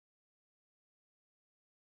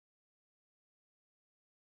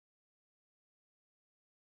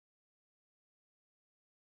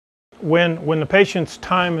when the patient's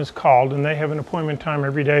time is called, and they have an appointment time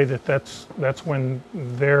every day, that's when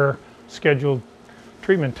their scheduled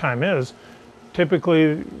treatment time is.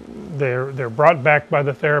 Typically, they're brought back by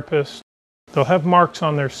the therapist. They'll have marks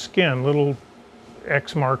on their skin, little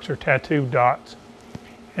X marks or tattoo dots,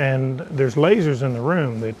 and there's lasers in the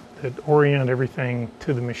room that orient everything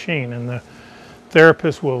to the machine, and the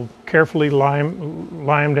therapist will carefully lie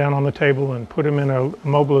them down on the table and put them in a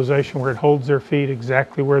mobilization where it holds their feet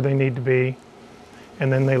exactly where they need to be,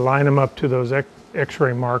 and then they line them up to those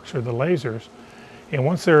X-ray marks or the lasers. And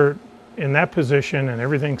once they're in that position and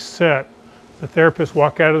everything's set, the therapists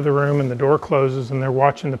walk out of the room and the door closes and they're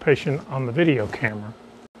watching the patient on the video camera.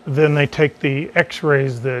 Then they take the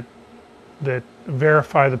X-rays that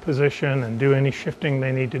verify the position and do any shifting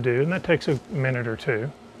they need to do, and that takes a minute or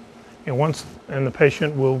two. And the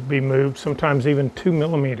patient will be moved, sometimes even 2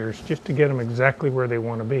 millimeters, just to get them exactly where they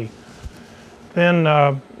want to be. Then,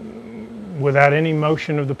 without any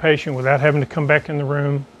motion of the patient, without having to come back in the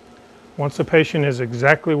room, once the patient is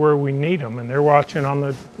exactly where we need them, and they're watching on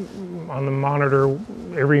the monitor,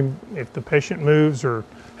 if the patient moves or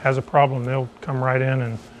has a problem, they'll come right in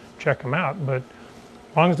and check them out. But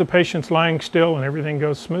as long as the patient's lying still and everything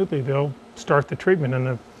goes smoothly, they'll start the treatment.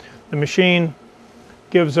 And the machine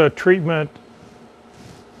gives a treatment,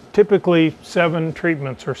 typically 7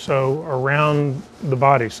 treatments or so around the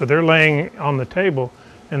body. So they're laying on the table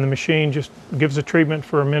and the machine just gives a treatment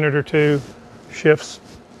for a minute or two, shifts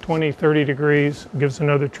 20, 30 degrees, gives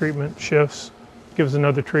another treatment, shifts, gives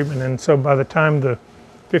another treatment. And so by the time the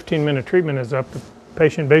 15-minute treatment is up, the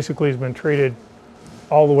patient basically has been treated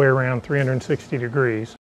all the way around 360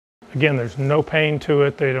 degrees. Again, there's no pain to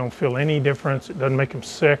it. They don't feel any difference. It doesn't make them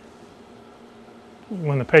sick.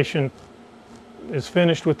 When the patient is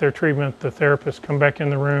finished with their treatment, the therapists come back in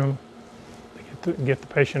the room, they get the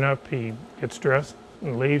patient up, he gets dressed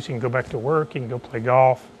and leaves. He can go back to work, he can go play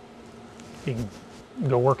golf, he can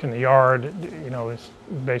go work in the yard. You know, it's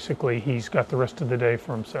basically he's got the rest of the day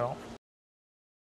for himself.